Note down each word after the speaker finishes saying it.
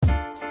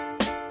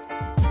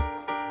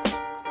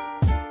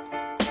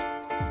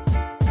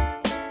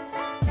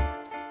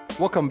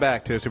Welcome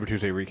back to Super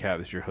Tuesday Recap.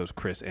 This is your host,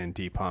 Chris and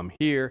Deepam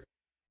here.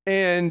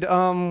 And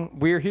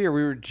we're here.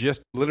 We were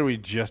literally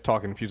just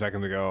talking a few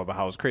seconds ago about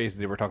how it's crazy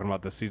that we're talking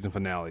about the season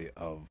finale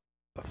of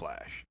The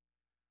Flash.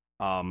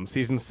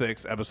 Season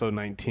 6, episode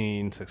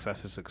 19,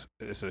 success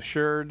is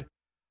assured.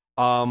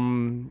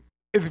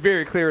 It's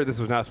very clear this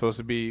was not supposed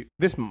to be.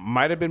 This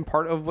might have been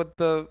part of what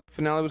the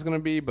finale was going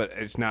to be, but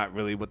it's not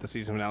really what the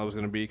season finale was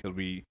going to be because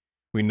we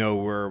know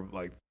we're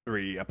like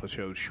 3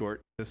 episodes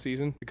short this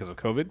season because of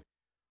COVID.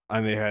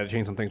 And they had to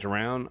change some things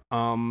around.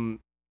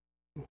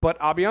 But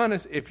I'll be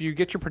honest, if you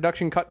get your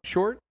production cut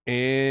short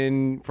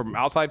and from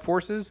outside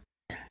forces,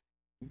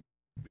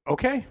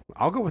 okay,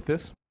 I'll go with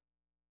this.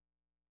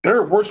 There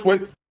are worse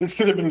ways. This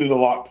could have been done a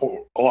lot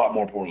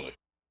more poorly.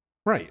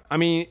 Right. I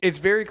mean, it's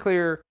very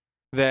clear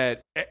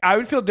that I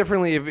would feel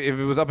differently if it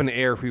was up in the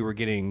air if we were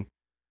getting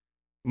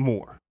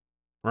more.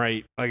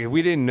 Right? Like if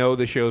we didn't know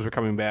the shows were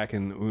coming back,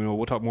 and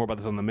we'll talk more about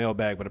this on the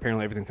mailbag, but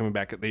apparently everything's coming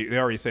back. They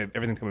already said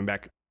everything's coming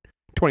back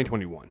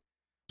 2021.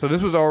 So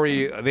this was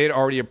they had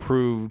already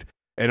approved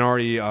and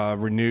already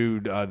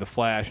renewed The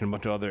Flash and a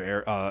bunch of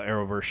other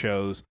Arrowverse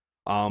shows.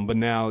 But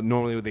now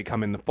normally they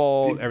come in the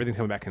fall. Everything's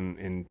coming back in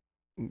January.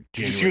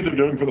 Did you see what they're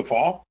doing for the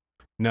fall?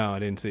 No, I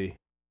didn't see.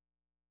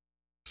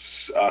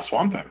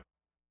 Swamp Thing.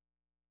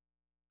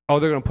 Oh,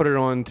 they're going to put it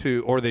on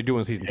or they're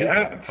doing season 2.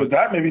 Yeah, so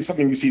that may be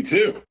something you see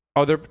too.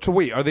 Oh,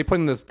 are they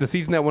putting the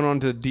season that went on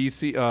to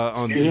DC?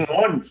 On season DC?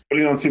 1,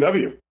 putting it on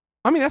CW.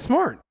 I mean, that's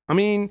smart. I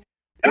mean,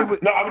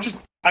 I just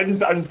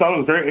thought it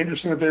was very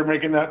interesting that they were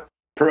making that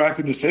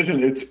proactive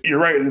decision. You're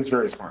right, it's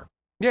very smart.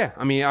 Yeah,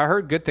 I mean, I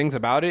heard good things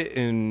about it,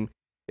 and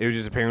it was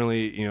just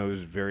apparently, it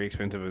was very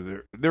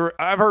expensive.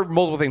 I've heard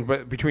multiple things,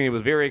 but between it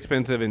was very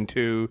expensive and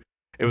 2,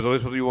 it was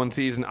always supposed to be 1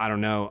 season. I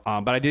don't know,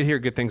 but I did hear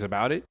good things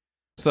about it.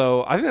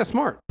 So I think that's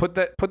smart. Put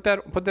that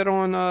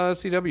on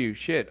CW.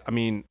 Shit, I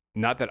mean,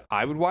 not that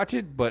I would watch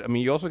it, but I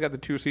mean, you also got the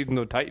 2 seasons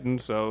of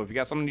Titans. So if you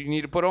got something you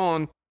need to put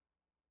on.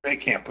 They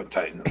can't put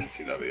Titans on the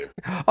CW.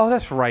 Oh,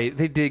 that's right.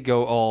 They did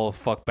go all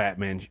fuck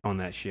Batman on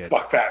that shit.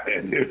 Fuck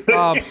Batman, dude.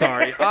 I'm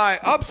sorry.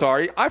 I'm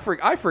sorry. I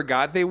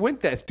forgot they went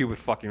that stupid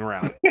fucking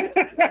route.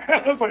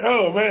 I was like,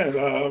 oh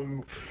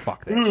man.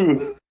 Fuck that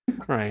shit.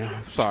 Right.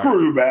 I'm sorry.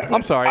 Screw Batman.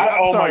 I'm sorry.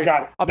 My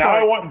god.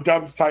 I want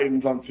dubbed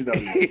Titans on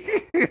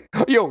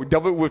CW. Yo,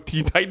 dub it with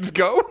Teen Titans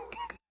Go.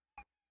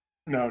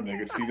 No,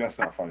 nigga. See, that's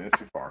not funny. That's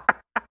too far.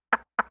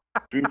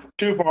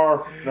 Too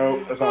far.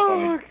 No, that's not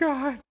funny. Oh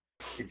god.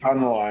 We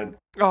found the line.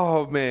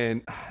 Oh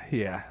man,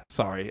 yeah.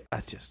 Sorry,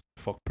 I just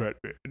fuck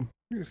Batman.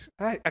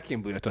 I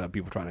can't believe I still have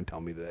people trying to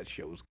tell me that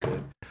show's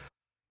good.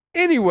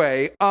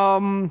 Anyway,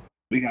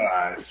 we got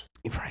eyes.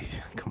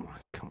 Right? Come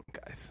on,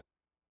 guys.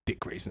 Dick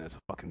Grayson is a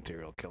fucking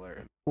serial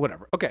killer.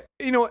 Whatever. Okay,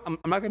 you know what? I'm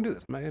not gonna do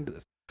this.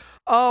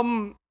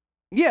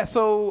 Yeah.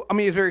 So I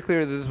mean, it's very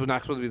clear that this was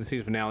not supposed to be the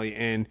season finale,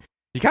 and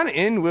you kind of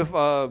end with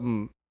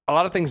a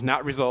lot of things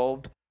not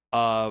resolved.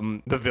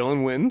 The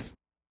villain wins.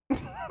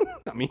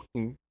 I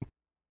mean,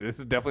 this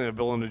is definitely a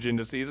villain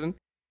agenda season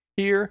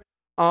here.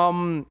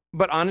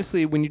 But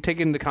honestly, when you take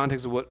it into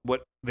context of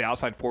what the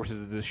outside forces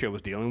that this show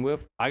was dealing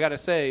with, I gotta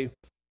say,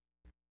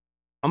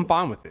 I'm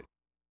fine with it.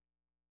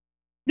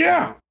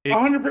 Yeah,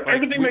 100%.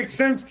 Everything makes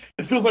sense.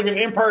 It feels like an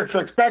Empire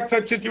Strikes Back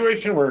type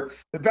situation where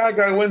the bad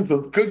guy wins, the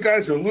good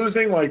guys are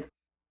losing. Like,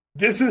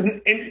 this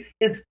isn't.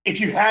 If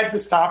you had to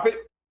stop it,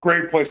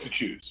 great place to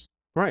choose.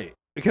 Right.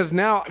 Because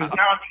now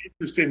I'm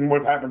interested in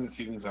what happens in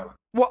season 7.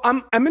 Well,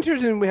 I'm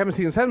interested in what happens in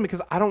season 7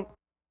 because I don't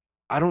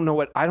know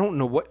what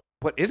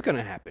is going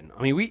to happen.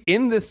 I mean, we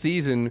end this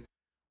season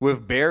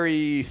with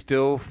Barry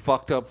still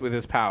fucked up with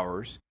his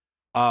powers.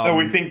 So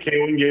we think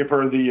Kaylin gave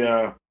him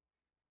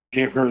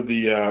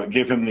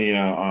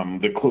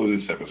the clue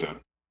this episode.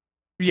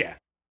 Yeah.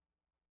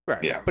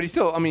 Right. Yeah. But he's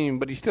still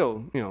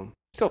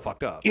still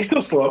fucked up. He's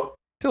still slow.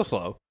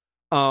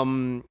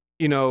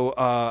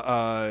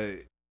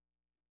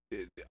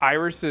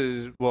 Iris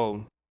is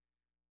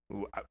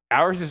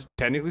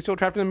technically still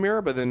trapped in the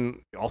mirror, but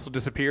then also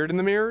disappeared in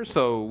the mirror,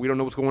 so we don't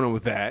know what's going on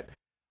with that.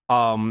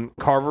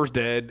 Carver's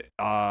dead.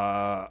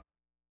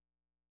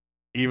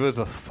 Eva's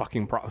a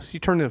fucking problem. She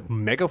turned into a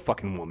mega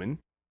fucking woman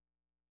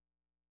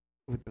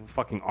with a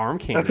fucking arm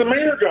cannon. That's a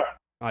mirror gun.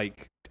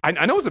 Like,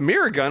 I know it's a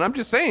mirror gun. I'm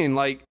just saying,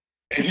 like,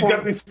 she's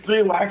got these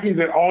 3 lackeys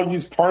that all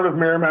use part of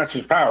Mirror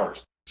Match's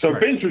powers. So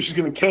eventually, she's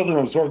going to kill them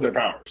and absorb their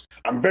powers.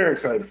 I'm very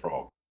excited for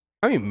all.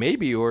 I mean,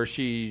 maybe, or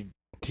she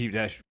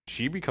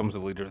becomes the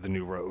leader of the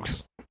New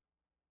Rogues.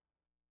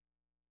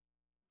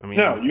 I mean,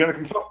 no, you got to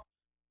consult.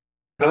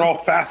 They're all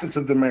facets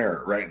of the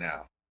mirror right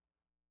now.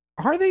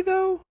 Are they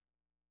though?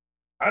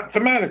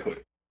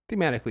 Thematically,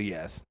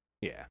 yes,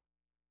 yeah.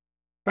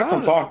 That's what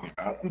I'm talking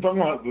about. I'm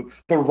talking about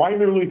the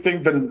writerly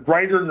thing. The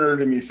writer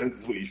nerd in me says this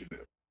is what you should do.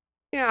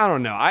 Yeah, I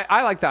don't know.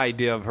 I like the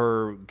idea of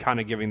her kind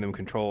of giving them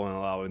control and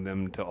allowing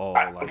them to all.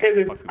 I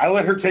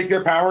let her take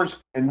their powers,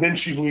 and then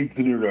she leads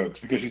the New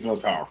Rogues because she's the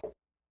most powerful.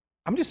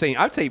 I'm just saying.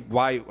 I'd say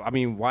why? I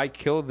mean, why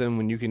kill them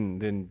when you can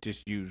then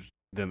just use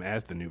them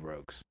as the New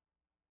Rogues?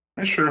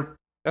 That's true.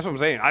 That's what I'm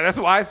saying. That's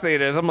why I say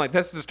it as. I'm like,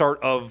 that's the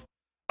start of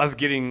us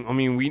getting. I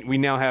mean, we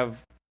now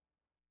have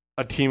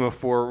a team of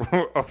four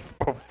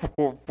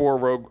four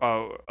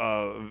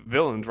rogue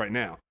villains right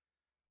now.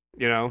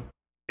 You know,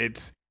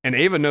 and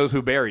Ava knows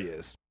who Barry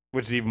is,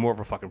 which is even more of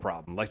a fucking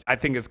problem. Like, I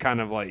think it's kind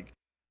of like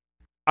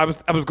I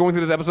was going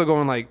through this episode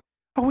going like,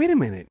 oh wait a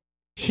minute,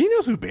 she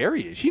knows who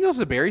Barry is. She knows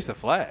that Barry's the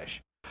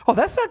Flash. Oh,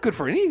 that's not good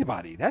for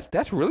anybody.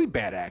 That's really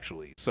bad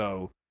actually.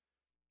 So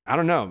I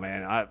don't know,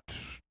 man.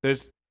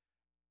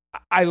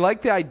 I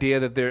like the idea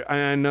that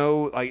and I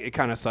know like it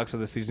kind of sucks that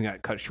the season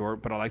got cut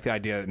short, but I like the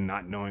idea of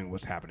not knowing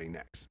what's happening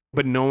next,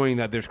 but knowing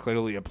that there's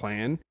clearly a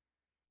plan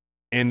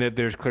and that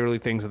there's clearly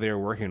things that they are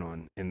working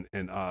on and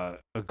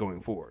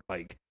going forward.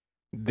 Like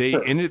they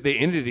ended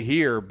it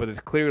here, but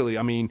it's clearly,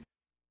 I mean,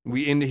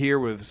 we ended here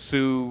with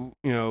Sue,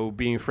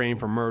 being framed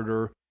for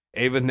murder.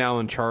 Ava's now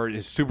in charge,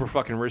 is super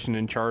fucking rich and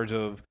in charge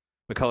of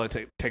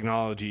McCullough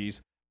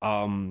Technologies. We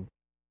don't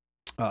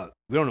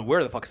know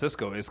where the fuck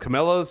Cisco is.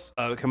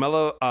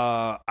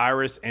 Camilla,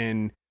 Iris,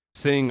 and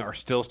Singh are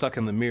still stuck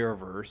in the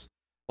Mirrorverse.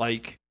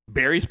 Like,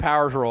 Barry's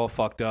powers are all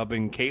fucked up,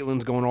 and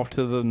Caitlin's going off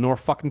to the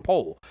North fucking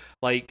Pole.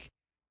 Like,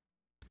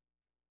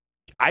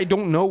 I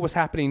don't know what's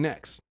happening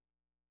next.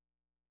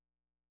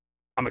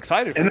 I'm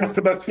excited for it. And that's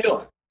the best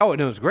feeling. Oh,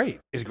 no, it's great.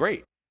 It's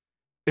great.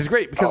 It's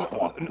great because...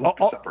 I looked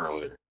this up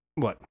earlier.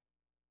 What?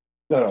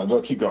 No,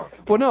 go keep going.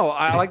 Well, no,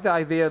 I like the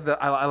idea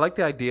I like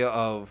the idea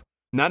of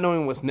not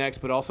knowing what's next,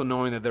 but also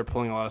knowing that they're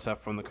pulling a lot of stuff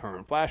from the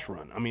current Flash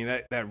run. I mean,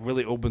 that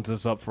really opens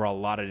us up for a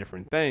lot of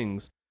different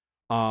things.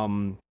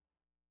 I'm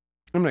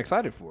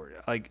excited for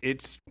it. Like,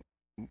 it's,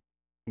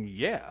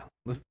 yeah.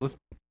 Let's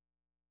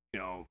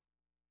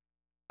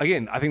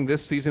again, I think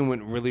this season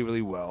went really,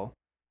 really well.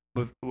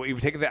 But if you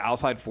take the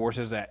outside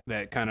forces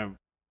that kind of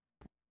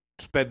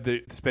sped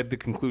the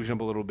conclusion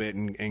up a little bit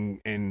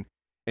and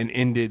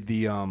ended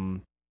the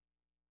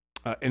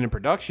in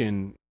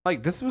production,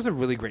 like, this was a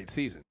really great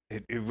season.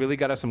 It really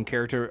got us some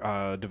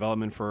character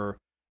development for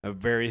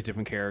various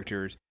different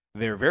characters.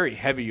 They're very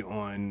heavy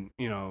on,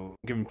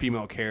 giving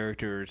female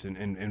characters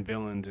and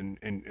villains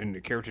and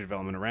the character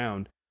development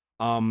around.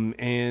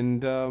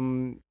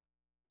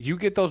 You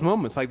get those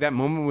moments, like that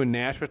moment when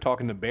Nash was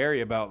talking to Barry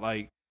about,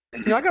 like,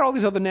 I got all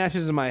these other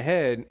Nashes in my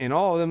head, and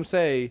all of them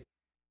say,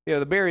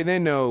 the Barry they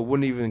know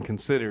wouldn't even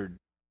considered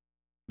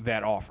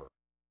that offer.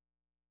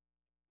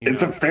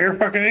 It's a fair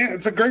fucking answer.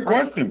 It's a great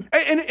question.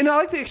 And I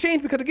like the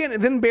exchange because, again,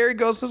 and then Barry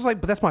goes, it's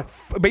like, but that's my,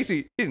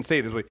 basically, he didn't say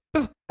it this way,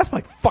 that's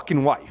my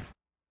fucking wife.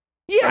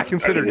 Yeah, I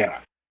considered it.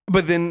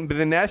 But then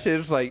Nash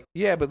is like,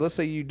 yeah, but let's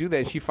say you do that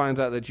and she finds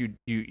out that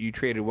you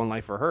traded one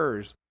life for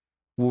hers.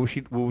 What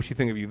would she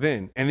think of you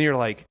then? And then you're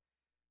like,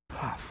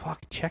 fuck,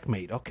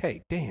 checkmate.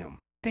 Okay, damn,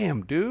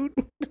 dude.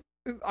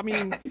 I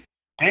mean,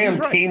 damn,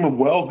 right. Team of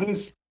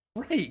Wellses.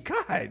 Right,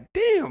 God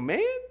damn,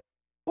 man.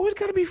 Always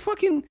got to be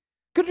fucking,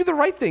 got to do the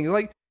right thing.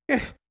 Like,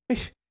 maybe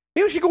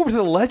we should go over to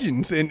the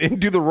Legends and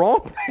do the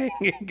wrong thing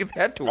and get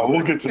that to work.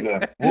 We'll get to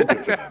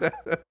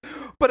that.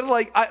 But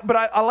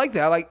I like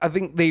that. I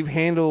think they've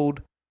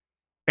handled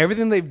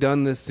everything they've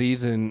done this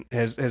season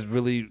has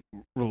really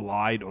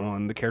relied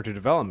on the character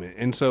development,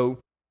 and so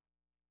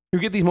you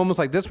get these moments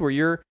like this where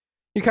you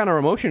kind of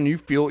emotion, you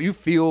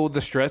feel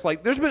the stress.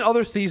 Like, there's been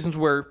other seasons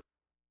where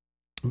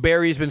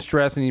Barry's been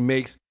stressed and he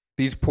makes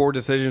these poor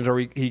decisions, or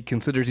he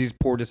considers these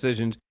poor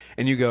decisions,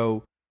 and you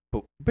go,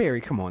 but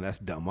Barry, come on, that's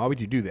dumb. Why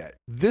would you do that?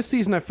 This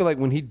season, I feel like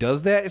when he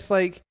does that, it's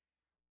like,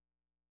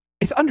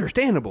 it's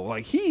understandable.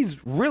 Like,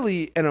 he's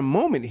really in a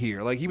moment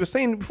here. Like he was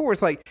saying before,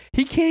 it's like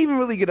he can't even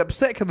really get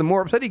upset because the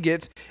more upset he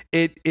gets,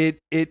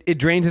 it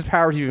drains his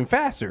powers even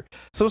faster.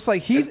 So it's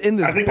like he's in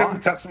this. I think that's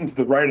a testament to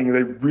the writing.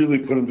 They really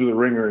put him through the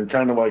ringer and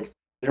kind of like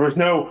there's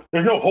no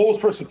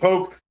holes for us to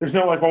poke. There's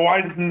no like, well,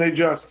 why didn't they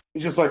just?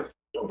 It's just like,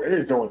 yo,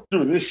 Barry's going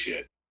through this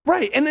shit.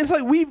 Right, and it's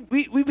like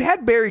we've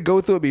had Barry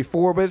go through it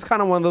before, but it's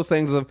kind of one of those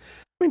things of,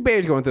 I mean,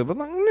 Barry's going through it, but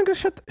like,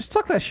 nigga,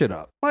 suck that shit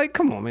up. Like,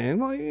 come on, man,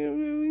 like,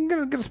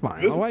 get a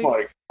spine. This is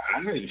like,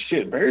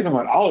 shit, Barry's on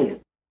my Ollie.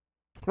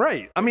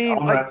 Right, I mean,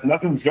 like,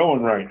 nothing's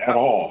going right at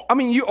all. I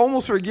mean, you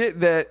almost forget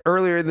that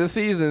earlier in the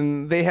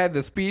season they had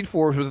the Speed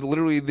Force was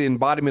literally the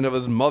embodiment of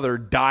his mother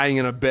dying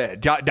in a bed,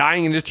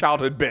 dying in his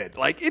childhood bed.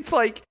 Like, it's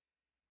like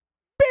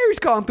Barry's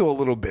gone through a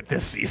little bit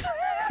this season,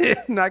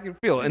 and I can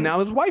feel it. And now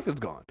his wife is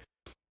gone.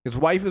 His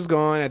wife is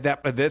gone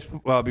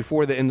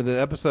before the end of the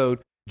episode.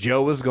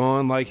 Joe is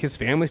gone. Like, his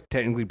family's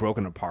technically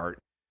broken apart.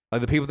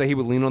 Like, the people that he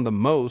would lean on the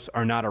most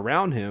are not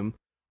around him.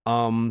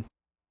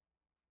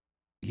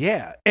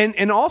 Yeah.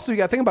 And also, you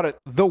got to think about it.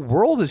 The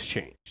world has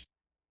changed.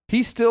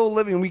 He's still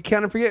living. We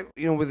kind of forget,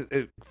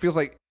 it feels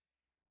like,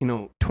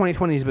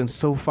 2020 has been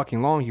so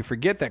fucking long. You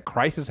forget that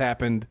Crisis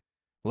happened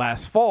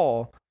last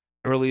fall,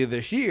 earlier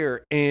this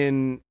year,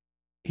 and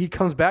he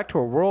comes back to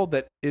a world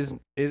that is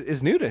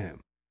new to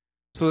him.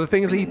 So the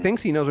things that he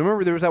thinks he knows.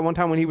 Remember, there was that one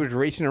time when he was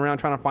racing around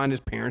trying to find his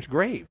parents'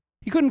 grave.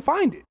 He couldn't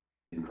find it.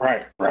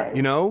 Right.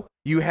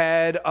 You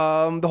had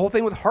the whole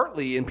thing with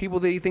Hartley and people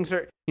that he thinks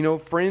are,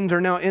 friends are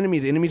now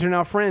enemies. Enemies are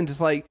now friends.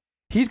 It's like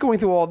he's going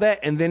through all that,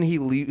 and then he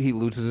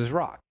loses his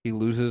rock. He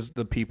loses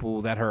the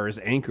people that are his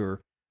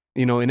anchor,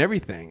 and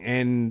everything.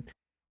 And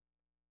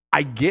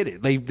I get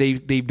it.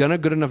 They've done a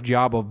good enough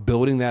job of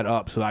building that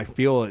up, so I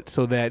feel it.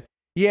 So that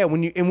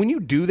when you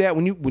do that,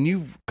 when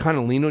you've kind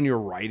of leaned on your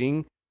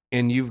writing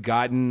and you've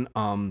gotten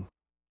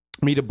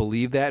me to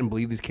believe that and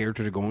believe these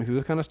characters are going through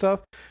this kind of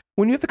stuff,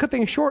 when you have to cut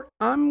things short,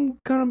 I'm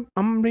gonna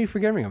be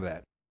forgiving of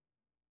that.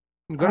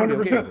 I'm gonna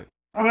 100%, be okay with it.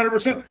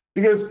 100%,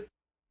 because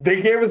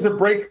they gave us a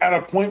break at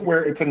a point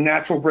where it's a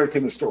natural break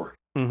in the story.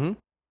 Mm-hmm.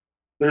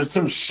 There's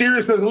some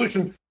serious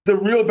resolution. The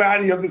real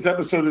baddie of this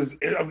episode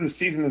of this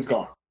season is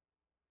gone.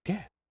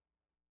 Yeah.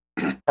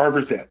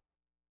 Harvard's dead.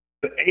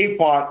 The A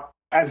plot,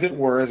 as it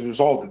were, has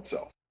resolved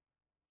itself.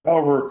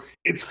 However,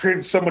 it's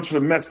created so much of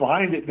a mess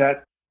behind it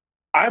that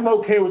I'm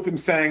okay with them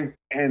saying,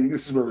 and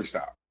this is where we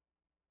stop.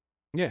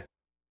 Yeah.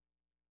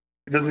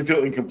 It doesn't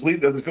feel incomplete.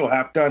 It doesn't feel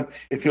half done.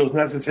 It feels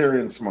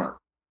necessary and smart.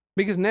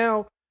 Because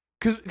now,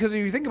 because if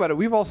you think about it,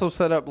 we've also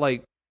set up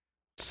like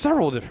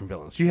several different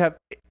villains. You have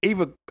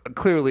Ava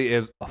clearly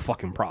is a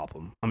fucking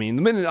problem. I mean,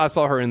 the minute I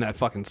saw her in that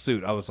fucking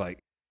suit, I was like,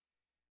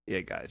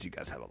 yeah, guys, you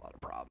guys have a lot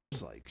of problems.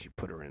 Like, you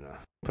put her in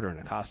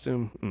a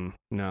costume.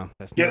 No,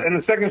 that's not. And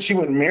the second she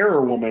went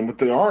Mirror Woman with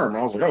the arm,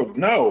 I was like, oh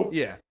no.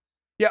 Yeah.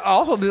 I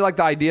also did like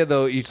the idea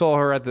though. You saw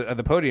her at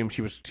the podium.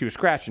 She was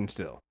scratching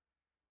still,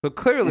 so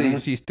clearly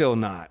she's still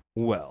not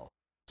well.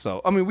 So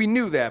I mean, we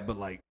knew that, but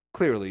like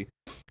clearly,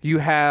 you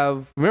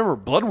have remember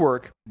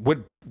Bloodwork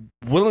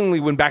willingly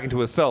went back into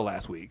his cell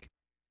last week,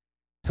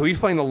 so he's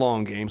playing the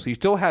long game. So you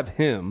still have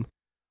him.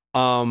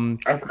 I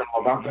forgot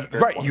all about that.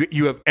 Right,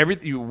 you have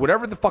everything.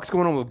 Whatever the fuck's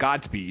going on with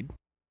Godspeed,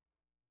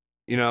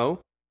 and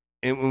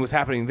what's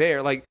happening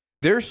there. Like,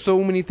 there's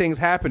so many things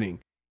happening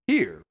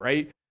here,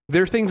 right?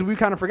 There's things we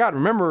kind of forgot.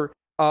 Remember,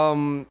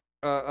 Grog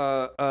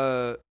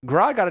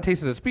got a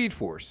taste of the Speed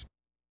Force.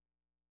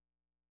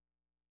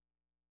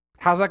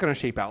 How's that going to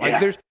shape out?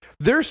 Like,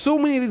 there's so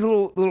many of these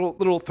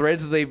little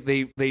threads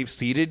that they've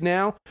seeded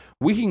now.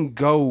 We can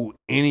go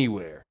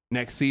anywhere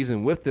next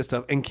season with this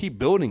stuff and keep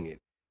building it.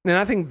 And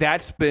I think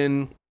that's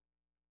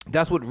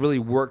what really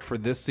worked for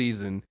this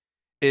season,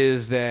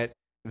 is that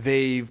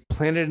they've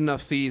planted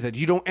enough seeds that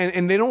you don't,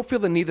 and they don't feel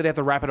the need that they have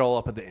to wrap it all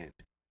up at the end.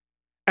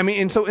 I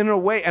mean, and so in a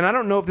way, and I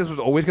don't know if this was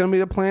always going to be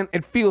the plan.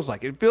 It feels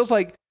like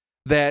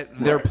that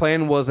their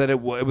plan was that they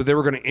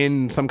were going to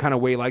end in some kind of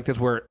way like this,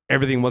 where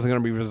everything wasn't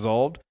going to be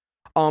resolved.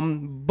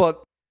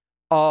 But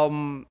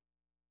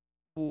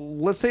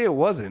let's say it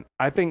wasn't.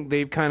 I think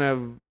they've kind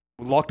of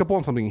locked up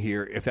on something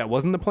here. If that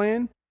wasn't the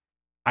plan,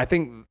 I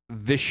think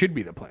this should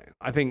be the plan.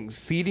 I think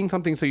seeding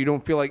something so you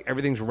don't feel like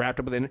everything's wrapped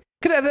up within it.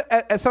 Because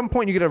at some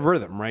point you get a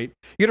rhythm, right?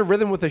 You get a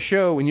rhythm with a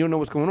show and you don't know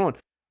what's going on.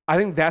 I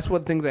think that's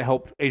one thing that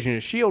helped Agent of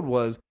S.H.I.E.L.D.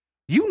 was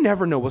you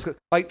never know what's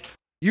like.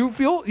 You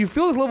feel this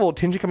level of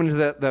tension coming into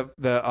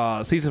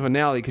the season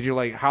finale because you're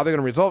like, how they're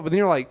going to resolve it. But then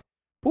you're like,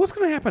 but what's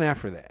going to happen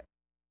after that?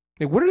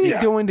 Like, what are they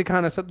doing to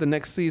kind of set the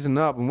next season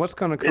up, and what's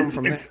going to come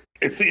from that?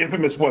 It's the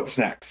infamous what's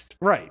next,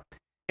 right?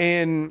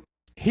 And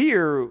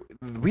here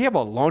we have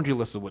a laundry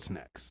list of what's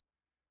next,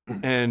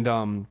 and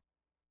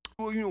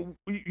you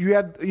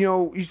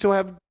still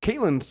have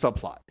Caitlyn's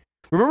subplot.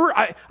 Remember,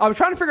 I was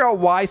trying to figure out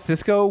why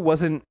Cisco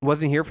wasn't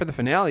here for the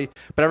finale,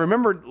 but I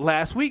remembered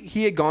last week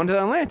he had gone to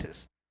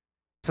Atlantis,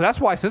 so that's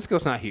why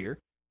Cisco's not here.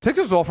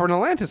 Cisco's off in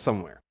Atlantis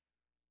somewhere.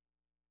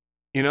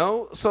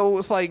 So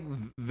it's like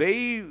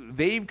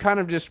they've kind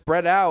of just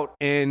spread out,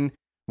 and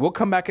we'll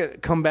come back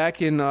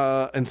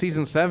in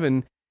season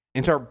 7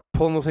 and start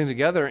pulling those things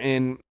together.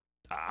 And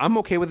I'm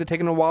okay with it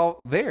taking a while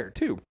there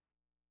too.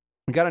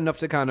 We got enough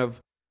to kind of,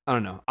 I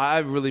don't know. I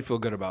really feel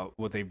good about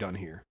what they've done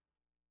here.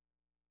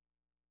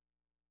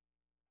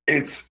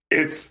 It's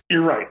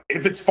you're right.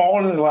 If it's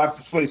fallen in the laps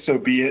of this place, so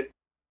be it.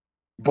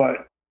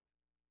 But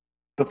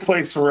the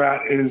place we're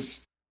at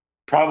is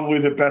probably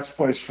the best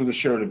place for the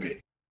show to be.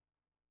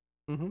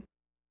 Mm-hmm.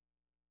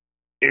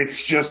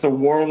 It's just a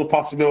world of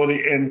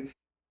possibility and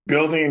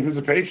building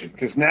anticipation,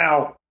 because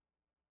now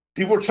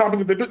people are chomping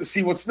at the bit to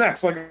see what's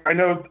next. Like, I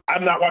know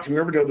I'm not watching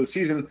Riverdale this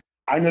season.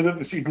 I know that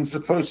the season's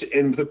supposed to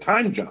end with a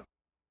time jump.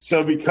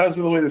 So because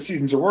of the way the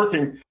seasons are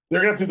working,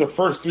 they're going to do the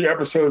first 3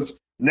 episodes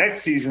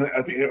next season,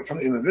 from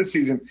the end of this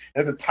season,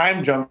 as a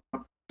time jump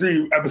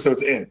 3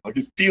 episodes in. Like,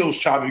 it feels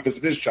choppy because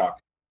it is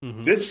choppy.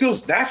 Mm-hmm. This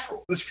feels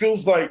natural. This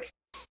feels like,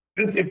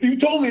 if you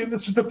told me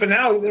this was the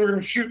finale, they were going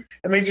to shoot,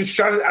 and they just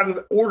shot it out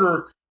of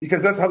order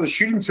because that's how the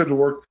shooting schedule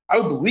worked, I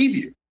would believe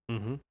you.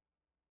 Mm-hmm.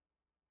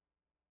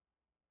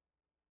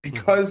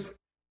 Because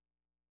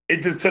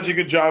it did such a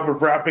good job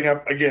of wrapping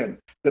up, again,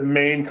 the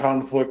main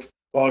conflict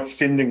while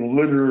extending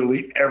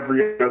literally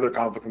every other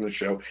conflict in the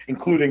show,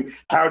 including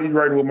how do you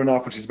write a woman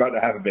off when she's about to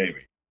have a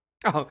baby?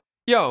 Oh,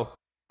 yo,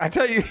 I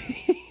tell you.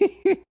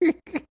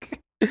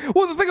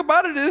 Well, the thing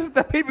about it is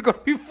that baby going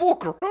to be full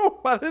grown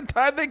by the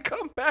time they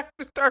come back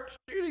to start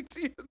shooting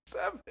season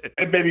 7.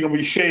 That baby going to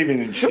be shaving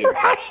and shit.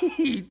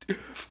 Right.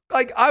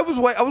 Like, I was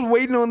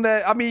waiting on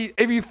that. I mean,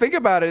 if you think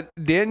about it,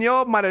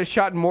 Danielle might have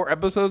shot more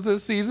episodes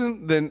this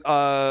season than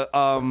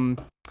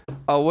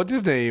what's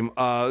his name?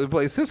 Who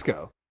plays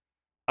Cisco.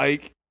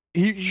 Like,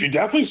 she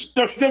definitely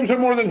shot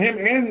more than him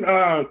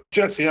and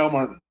Jesse L.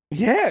 Martin.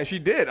 Yeah, she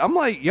did. I'm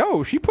like,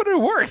 yo, she put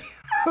in work.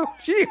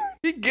 she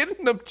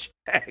getting them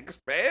checks,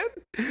 man.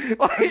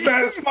 That's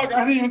bad as fuck. I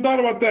hadn't even thought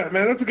about that,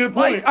 man. That's a good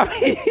point. I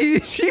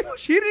mean, she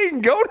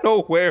didn't go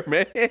nowhere,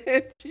 man.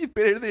 She's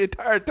been here the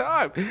entire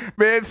time,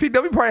 man.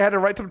 CW probably had to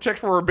write some checks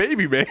for her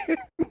baby, man.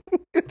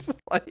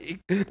 It's like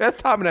that's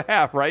time and a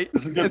half, right?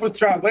 It's good with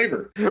child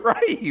labor,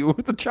 right?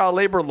 With the child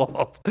labor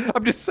laws.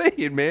 I'm just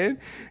saying, man.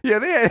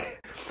 Yeah,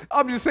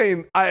 I'm just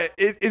saying.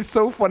 It's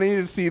so funny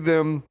to see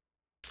them.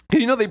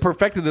 You know, they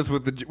perfected this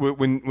with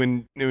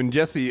when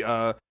Jesse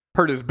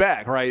hurt his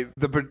back, right?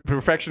 The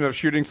perfection of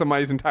shooting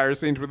somebody's entire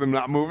scenes with them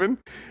not moving.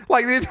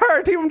 Like the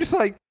entire team, I'm just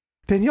like,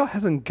 Danielle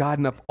hasn't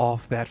gotten up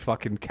off that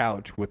fucking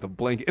couch with a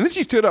blanket. And then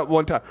she stood up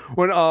one time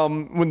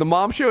when the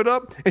mom showed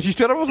up and she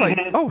stood up. I was like,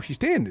 oh, she's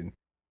standing.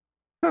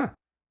 Huh.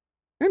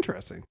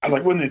 Interesting. I was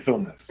like, when did they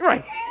film this?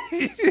 Right.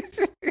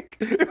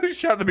 It was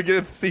shot at the beginning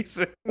of the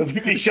season. Let's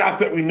give you a shot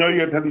that we know you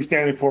have to be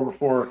standing for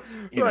before.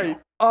 Right. Know.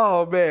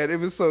 Oh man, it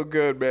was so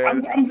good,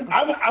 man.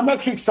 I'm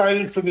actually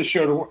excited for this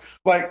show to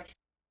like.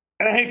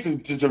 And I hate to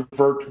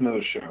divert from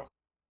another show.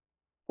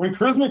 When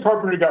Charisma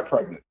Carpenter got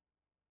pregnant,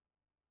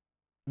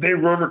 they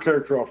wrote her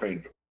character off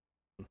Angel.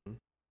 Mm-hmm.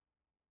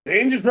 They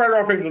didn't just write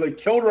her off Angel; they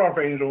killed her off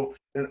Angel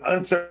in an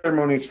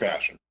unceremonious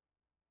fashion.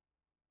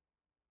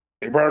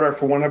 They brought her back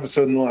for one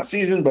episode in the last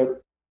season, but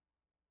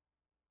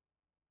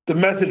the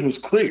message was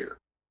clear.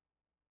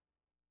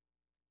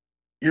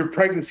 Your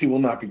pregnancy will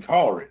not be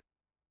tolerated.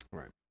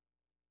 Right.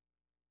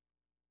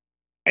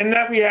 And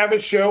that we have a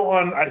show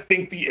on, I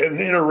think, an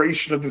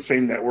iteration of the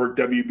same network,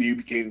 WB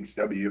became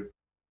CW.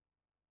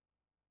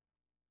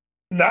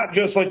 Not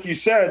just, like you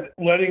said,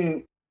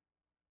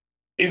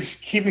 is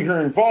keeping her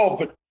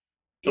involved,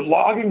 but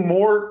logging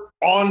more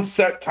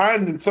on-set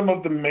time than some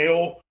of the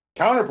male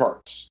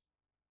counterparts.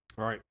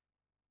 Right.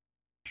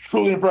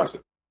 Truly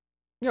impressive.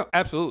 No,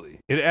 absolutely.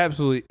 It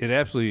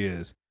absolutely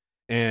is.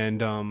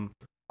 And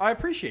I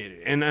appreciate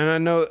it. And I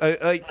know,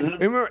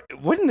 remember,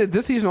 wasn't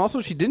this season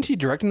also, didn't she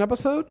direct an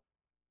episode?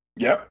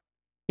 Yep.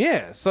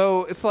 Yeah.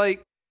 So it's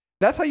like,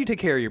 that's how you take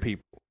care of your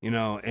people, you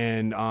know?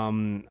 And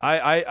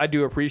I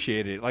do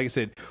appreciate it. Like I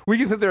said, we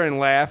can sit there and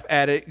laugh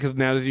at it because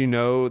now that you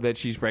know that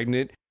she's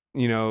pregnant,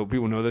 you know,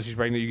 people know that she's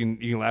pregnant, you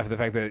can laugh at the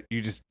fact that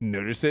you just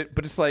notice it.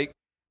 But it's like,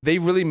 they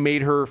really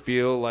made her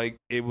feel like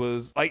it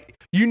was, like,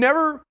 you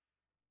never,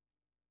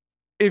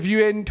 if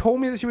you hadn't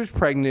told me that she was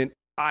pregnant,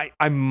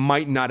 I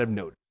might not have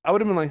noticed. I would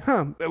have been like,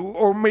 huh.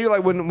 Or maybe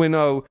like when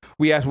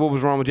we asked what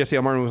was wrong with Jesse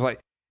L. Martin, was like,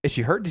 is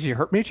she hurt? Did she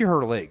hurt? Maybe she hurt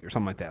her leg or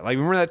something like that. Like,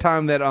 remember that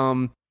time that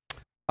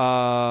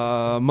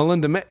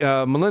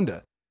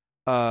Melinda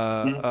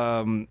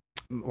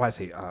why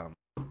say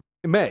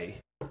May?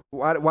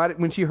 Why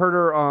when she hurt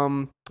her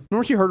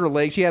remember she hurt her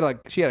leg? She had a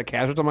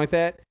cast or something like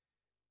that,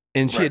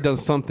 and she had done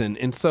something,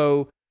 and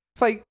so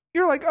it's like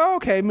you're like, oh,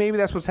 okay, maybe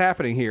that's what's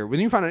happening here. When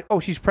you find out,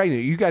 oh, she's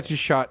pregnant, you guys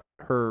just shot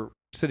her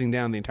sitting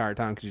down the entire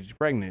time because she's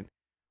pregnant.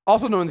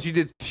 Also knowing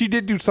that she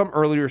did do some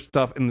earlier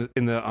stuff in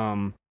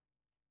the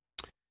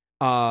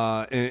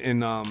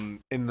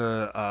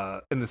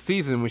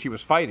season when she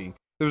was fighting.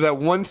 There was that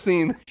one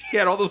scene she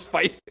had all those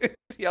fight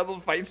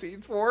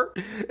scenes for,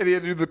 and he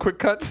had to do the quick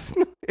cuts.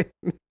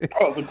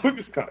 Oh, the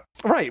quickest cuts.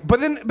 Right, but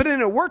then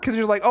it worked because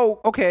you're like,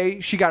 oh, okay,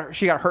 she got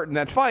hurt in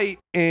that fight,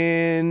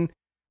 and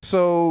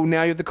so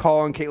now you have to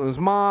call on Caitlin's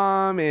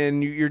mom,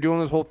 and you're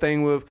doing this whole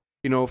thing with,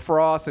 you know,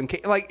 Frost and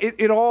like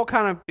it all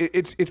kind of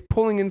it's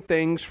pulling in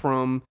things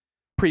from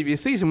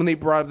previous season when they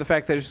brought up the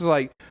fact that it's just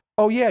like,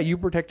 oh yeah, you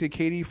protected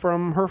Katie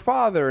from her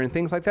father and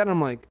things like that. And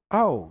I'm like,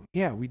 oh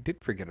yeah, we did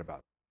forget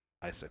about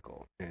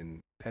Icicle, and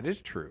that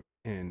is true.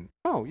 And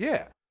oh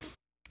yeah,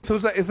 so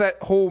it's that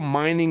whole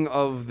mining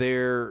of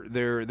their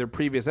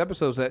previous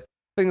episodes that I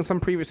think in some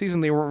previous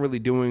season they weren't really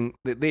doing.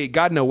 They had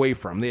gotten away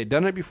from. They had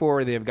done it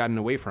before. They have gotten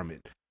away from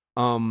it.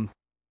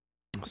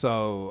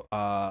 So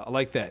I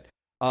like that.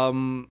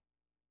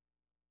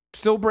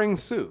 Still bring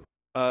Sue.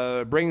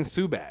 Bringing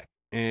Sue back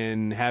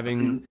and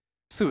having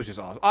Sue is just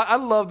awesome. I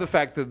love the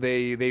fact that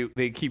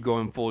they keep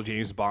going full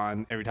James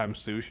Bond every time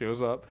Sue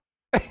shows up.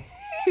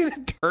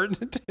 It turns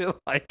into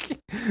like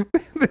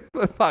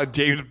that's not a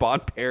James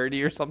Bond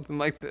parody or something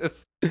like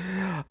this.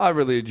 I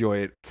really enjoy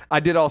it. I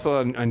did also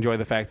enjoy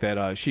the fact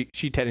that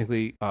she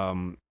technically,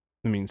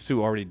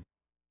 Sue already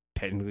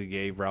technically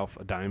gave Ralph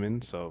a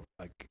diamond, so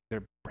like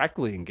they're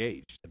practically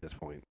engaged at this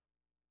point.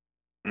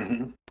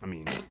 Mm-hmm. I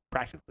mean,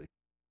 practically.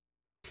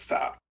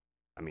 Stop.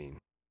 I mean,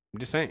 I'm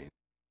just saying.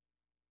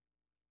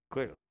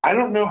 Clearly. I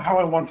don't know how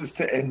I want this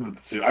to end with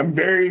Sue. I'm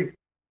very,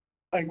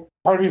 like,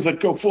 part of me is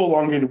like, go full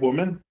elongated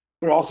woman,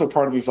 but also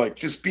part of me is like,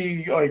 just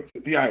be like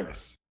the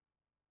Iris.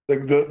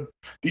 Like the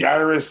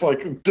Iris,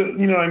 like, you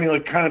know what I mean?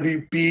 Like, kind of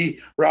be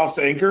Ralph's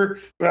anchor.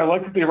 But I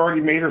like that they've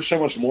already made her so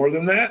much more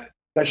than that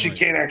she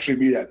can't actually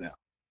be that now.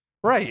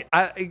 Right.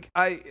 I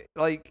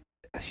like,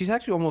 she's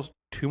actually almost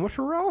too much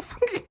for Ralph.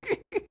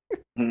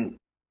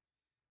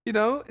 You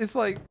know, it's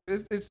like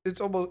it's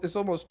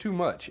almost too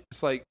much.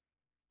 It's like,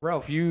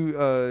 Ralph, you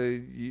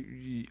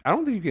I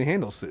don't think you can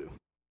handle Sue.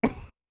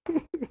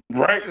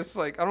 Right. It's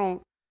like I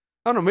don't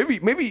I don't know.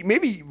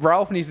 Maybe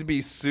Ralph needs to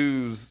be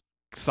Sue's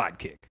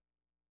sidekick.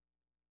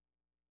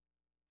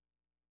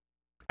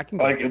 I can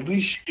like at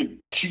least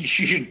she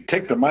should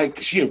take the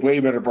mic. She had way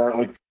better bar.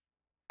 Like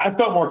I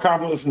felt more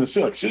confident listening to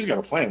Sue. Like Sue's got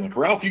a plan. Like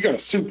Ralph, you got a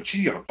suit, but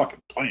she's got a fucking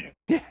plan.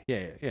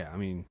 Yeah. I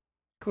mean,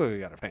 clearly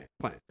got a plan.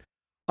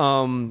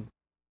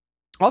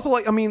 Also,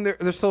 like, I mean,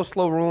 they're so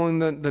slow rolling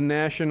the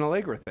Nash and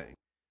Allegra thing,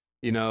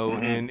 you know,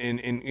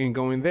 and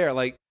going there.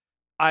 Like,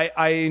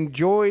 I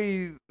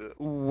enjoy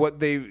what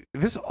they.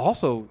 This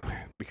also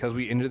because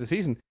we ended the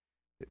season.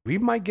 We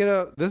might get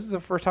a. This is the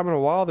first time in a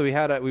while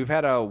that we've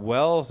had a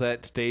Wells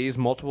that stays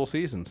multiple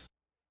seasons.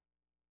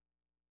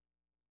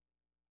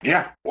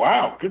 Yeah.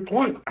 Wow. Good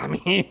point. I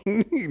mean,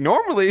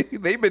 normally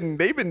they've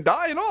been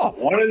dying off.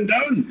 One and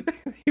done.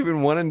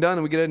 Even one and done,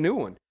 and we get a new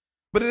one.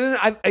 But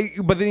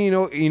then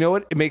you know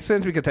what? It makes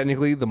sense because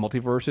technically the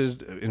multiverse is,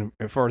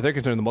 as far as they're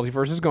concerned, the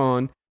multiverse is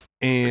gone,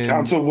 and the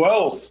Council of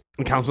Wells.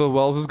 The Council of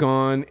Wells is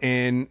gone,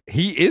 and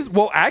he is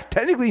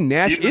technically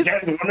Nash is.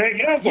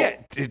 Yeah,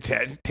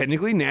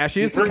 technically Nash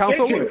is the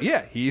Council.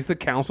 Yeah, he's the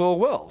Council of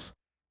Wells.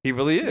 He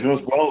really is.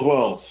 He's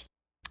Wells.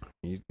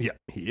 He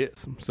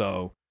is.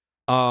 So,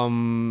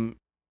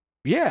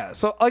 yeah.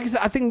 So, like I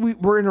said, I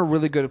think we're in a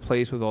really good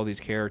place with all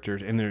these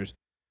characters, and there's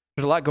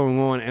a lot going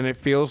on, and it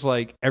feels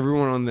like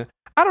everyone on the.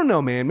 I don't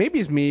know, man. Maybe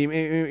it's me.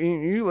 Maybe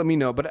you let me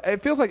know. But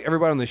it feels like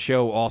everybody on the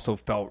show also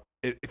felt.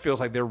 It feels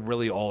like they're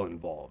really all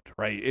involved,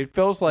 right? It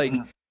feels like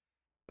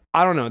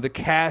I don't know. The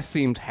cast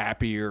seems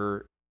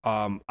happier.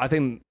 I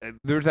think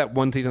there's that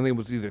one season. I think it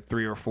was either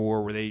 3 or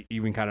 4 where they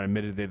even kind of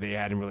admitted that they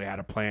hadn't really had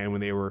a plan when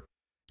they were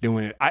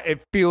doing it.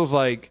 It feels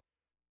like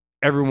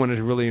everyone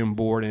is really on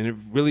board, and it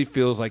really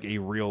feels like a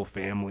real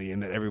family,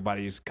 and that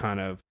everybody's kind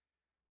of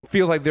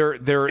feels like they're.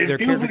 It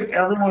feels like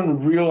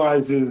everyone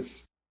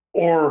realizes,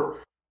 or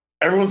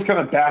everyone's kind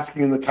of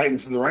basking in the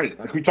tightness of the writing.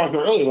 Like we talked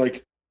about earlier,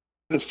 like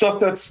the stuff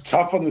that's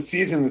tough on the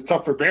season, that's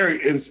tough for Barry,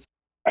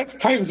 that's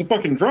tight as a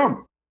fucking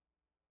drum.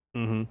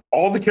 Mm-hmm.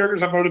 All the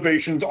characters have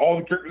motivations. All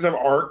the characters have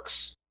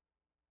arcs.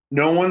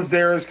 No one's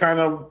there as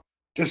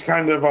just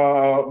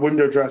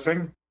window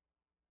dressing.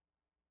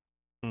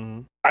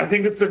 Mm-hmm. I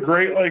think it's a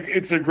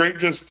great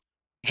just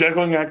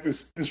juggling act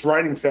this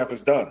writing staff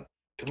has done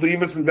to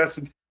leave us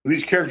invested with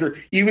each character,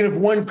 even if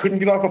one couldn't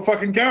get off a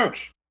fucking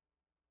couch.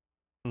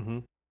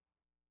 Mm-hmm.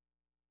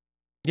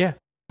 Yeah.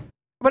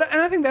 And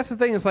I think that's the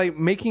thing. It's like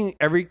making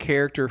every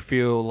character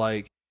feel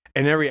like,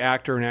 and every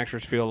actor and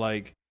actress feel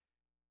like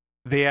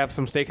they have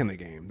some stake in the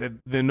game. That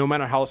no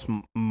matter how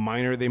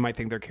minor they might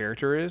think their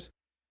character is,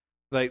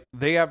 like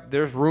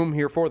there's room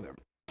here for them.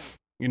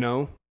 You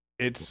know,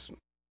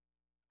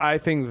 I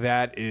think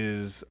that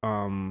is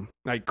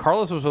like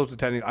Carlos was supposed to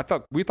technically.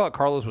 We thought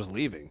Carlos was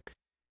leaving,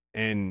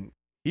 and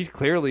he's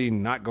clearly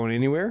not going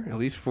anywhere. At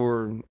least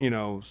for he's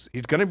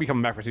going to be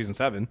coming back for season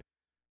 7.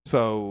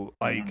 So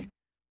like.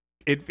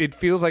 It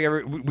feels like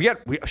we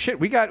got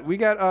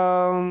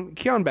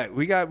Keon back.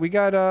 We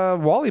got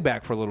Wally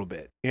back for a little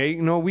bit.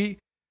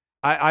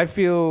 I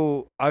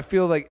feel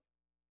like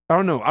I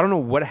don't know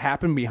what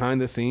happened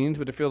behind the scenes,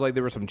 but it feels like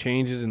there were some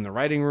changes in the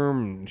writing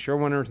room and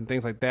showrunners and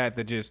things like that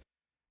just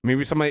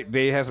maybe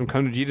they had some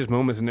come to Jesus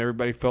moments and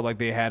everybody felt like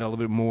they had a little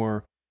bit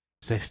more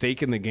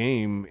stake in the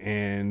game,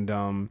 and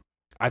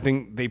I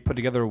think they put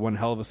together one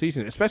hell of a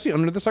season, especially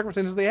under the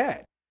circumstances they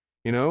had.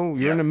 You're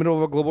in the middle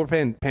of a global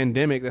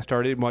pandemic that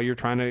started while you're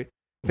trying to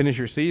finish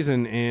your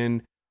season.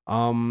 And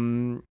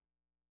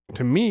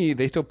to me,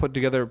 they still put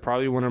together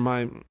probably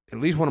at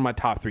least one of my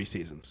top 3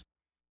 seasons.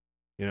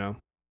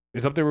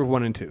 It's up there with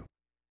 1 and 2.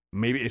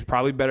 Maybe it's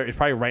probably better. It's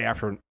probably right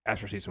after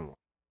season 1.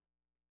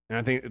 And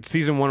I think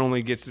season 1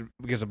 only gets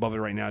above it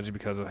right now just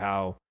because of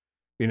how,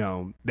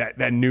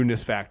 that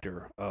newness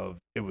factor of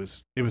it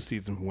was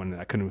season 1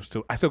 that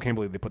I still can't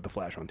believe they put the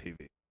Flash on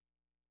TV.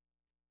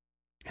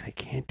 And they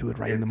can't do it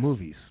right in the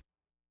movies.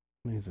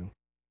 Amazing.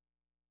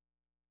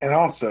 And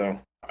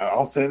also,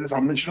 I'll say this, I'll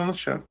mention on the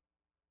show.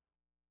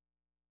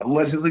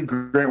 Allegedly,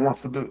 Grant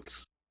wants the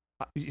boots.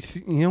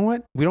 You know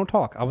what? We don't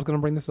talk. I was going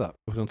to bring this up.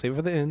 I was going to save it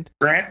for the end.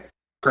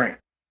 Grant.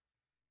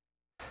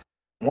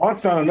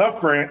 Wants not enough,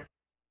 Grant.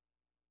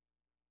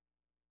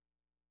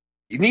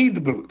 You need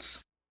the boots.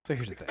 So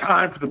here's the thing.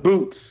 Time for the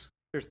boots.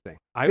 Here's the thing.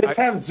 Just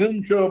have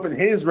Zoom show up in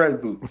his red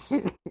boots.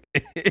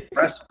 The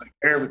rest will take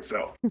care of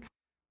itself.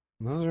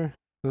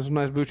 Those are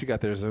nice boots you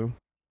got there, Zoom.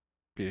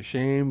 Be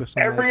ashamed if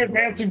every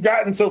advance you've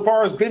gotten so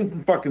far has been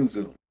from fucking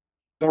Zoom.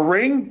 The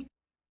ring?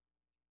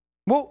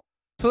 Well,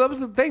 so that was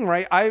the thing,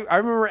 right? I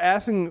remember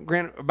asking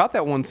Grant about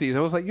that one season.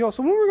 I was like, yo,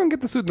 so when are we going to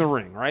get the suit in the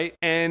ring, right?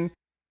 And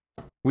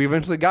we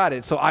eventually got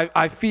it. So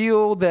I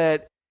feel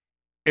that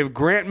if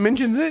Grant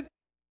mentions it,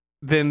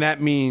 then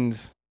that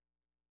means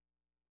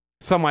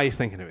somebody's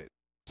thinking of it.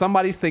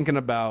 Somebody's thinking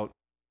about,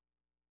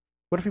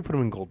 what if we put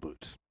him in gold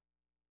boots?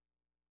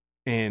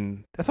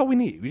 And that's all we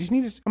need. We just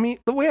need to,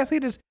 the way I say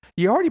it is,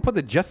 you already put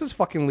the Justice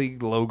fucking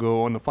League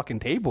logo on the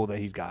fucking table that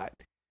he's got.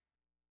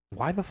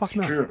 Why the fuck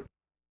not? True.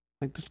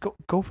 Like, just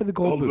go for the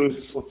gold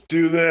boots. Let's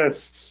do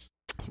this.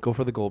 Let's go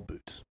for the gold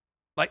boots.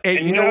 Like,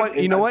 hey, you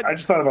know what? I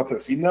just thought about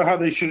this. You know how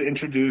they should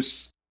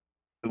introduce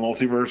the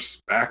multiverse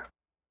back?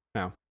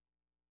 No.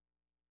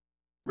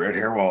 Red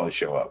Hair Wally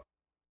show up.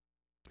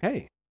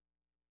 Hey.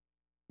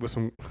 With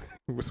some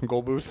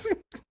gold boots.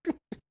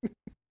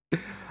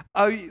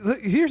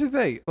 Here's the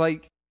thing.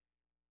 Like,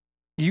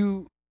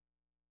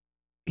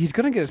 he's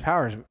gonna get his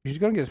powers. He's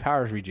gonna get his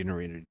powers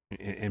regenerated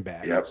and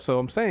back. Yep. So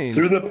I'm saying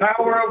through the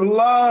power of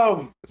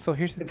love. So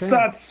here's the thing. It's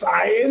not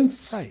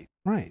science.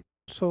 Right.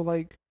 So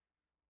like,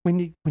 when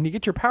you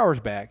get your powers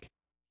back,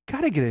 you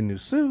gotta get a new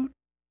suit.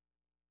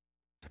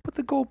 So put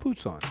the gold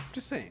boots on.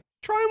 Just saying.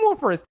 Try them on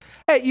first.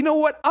 Hey, you know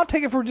what? I'll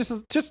take it for just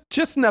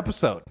an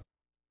episode.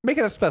 Make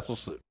it a special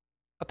suit.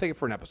 I'll take it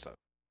for an episode.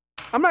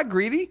 I'm not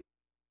greedy.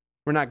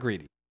 We're not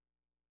greedy.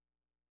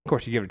 Of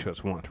course, you give it to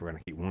us once, we're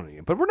gonna keep wanting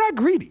it, but we're not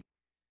greedy.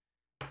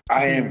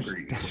 I am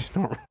greedy. That's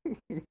normal.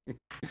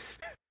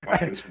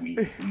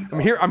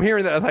 I'm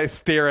hearing that as I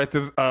stare at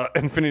this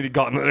Infinity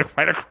Gauntlet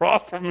right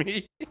across from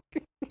me.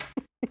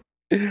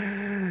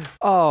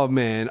 Oh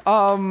man.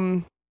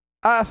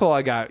 That's all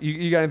I got.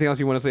 You got anything else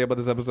you want to say about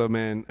this episode,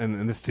 man?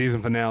 And this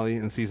season finale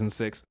and season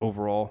 6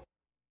 overall?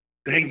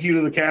 Thank you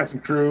to the cast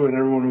and crew and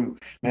everyone who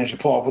managed to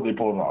pull off what they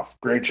pulled off.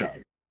 Great job.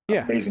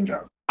 Yeah. Amazing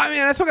job. I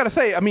mean, I still got to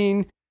say,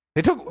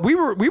 we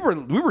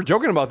were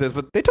joking about this,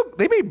 but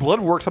they made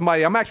Bloodwork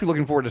somebody I'm actually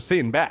looking forward to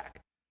seeing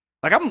back.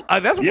 Like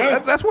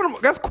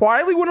that's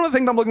quietly one of the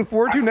things I'm looking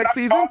forward to next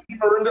season.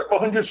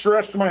 Just the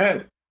rest of my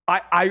head.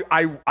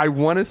 I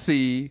want to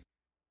see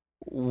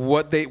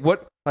what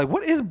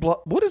is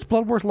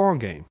Bloodwork's long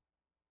game?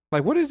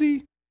 Like, what is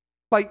he?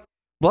 Like,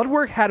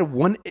 Bloodwork had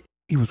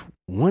he was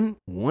one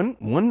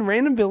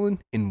random villain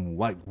in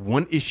like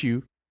one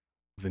issue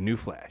of the New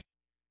Flash.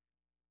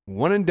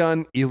 One and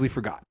done, easily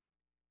forgotten.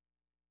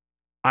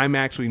 I'm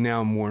actually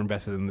now more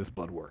invested in this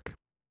Bloodwork.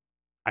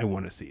 I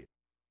want to see it.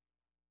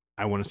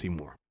 I want to see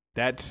more.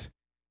 That's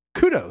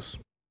kudos.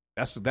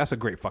 That's a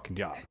great fucking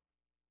job.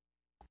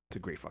 It's a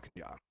great fucking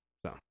job.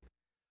 So,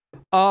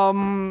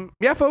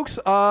 yeah, folks.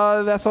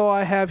 That's all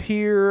I have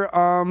here.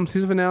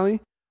 Season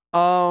finale.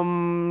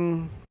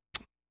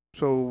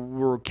 So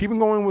we're keeping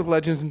going with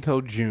Legends until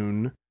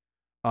June.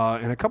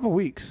 In a couple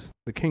weeks,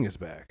 the King is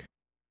back.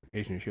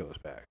 Agent of S.H.I.E.L.D. is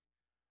back.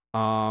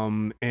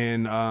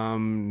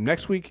 And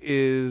next week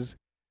is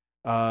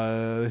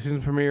the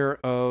season premiere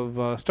of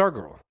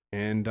Stargirl.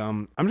 And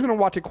I'm just gonna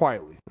watch it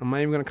quietly. I'm not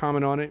even gonna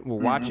comment on it. We'll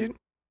watch it.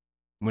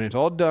 When it's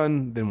all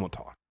done, then we'll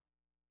talk.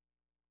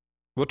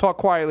 We'll talk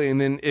quietly, and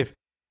then if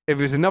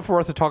there's enough for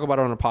us to talk about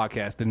it on a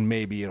podcast, then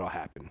maybe it'll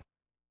happen.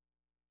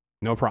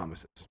 No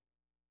promises.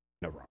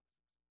 No promises.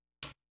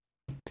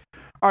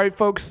 All right,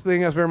 folks. Thank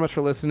you guys very much for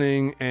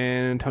listening.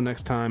 And until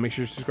next time, make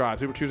sure you subscribe.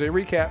 Super Tuesday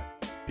Recap.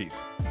 Peace.